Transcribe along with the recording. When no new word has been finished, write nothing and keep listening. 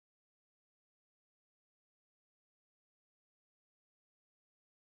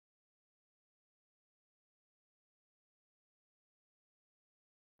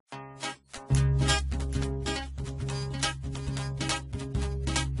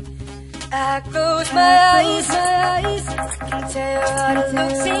I close my eyes, I can tell how it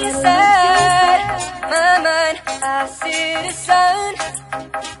looks inside my mind. I see the sun,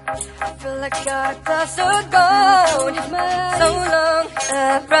 I feel like our clouds are gone. So long,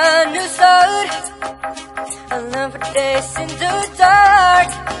 a brand new start, I learn for days in the dark.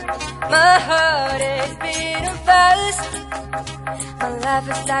 My heart is beating fast, my life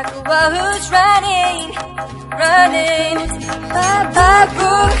is like a wild who's running. I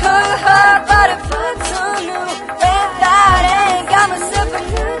broke her heart, but I felt so new. Without it, got myself a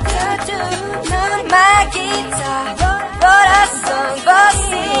new tattoo. Turn my guitar, wrote a song, but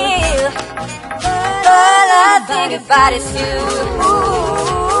still, all I think about is you.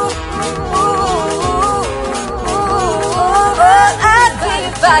 All I think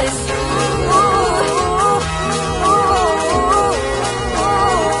about is you.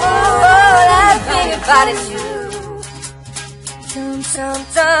 All I think about is you.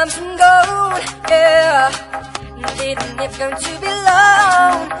 Sometimes I'm gone, yeah. Didn't it come to be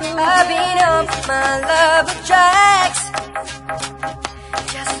long? I've been on my love of tracks,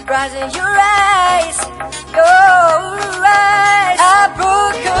 just rising your eyes, your eyes. I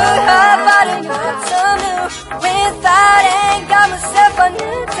broke her heart, but I got some new. Without it, got myself a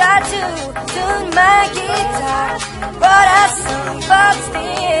new tattoo. Tuned my guitar, but I sung, but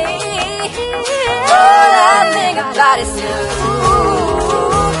still, all I think about is you.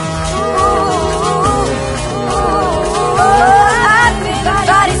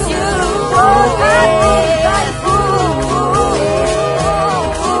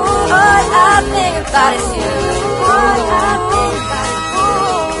 That is you.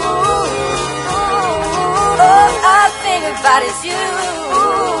 All I think about is you.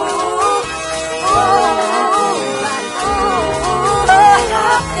 All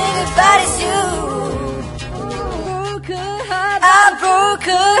I think about is you. I broke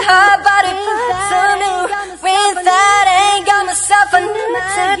her heart, but I felt so new. Without it, got myself a new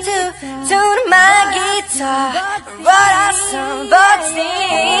tattoo. Tuned my guitar, wrote a song, but still,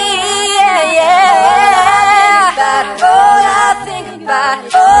 yeah. But all I think about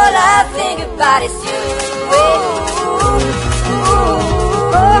is you. All I think about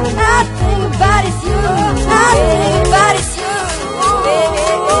is you. I think about is you.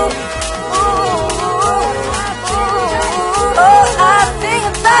 All I think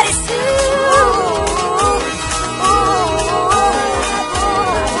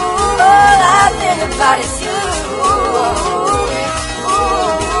about is you.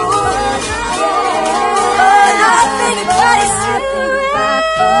 All I think about is you.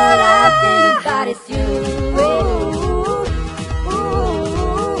 All I think about is you.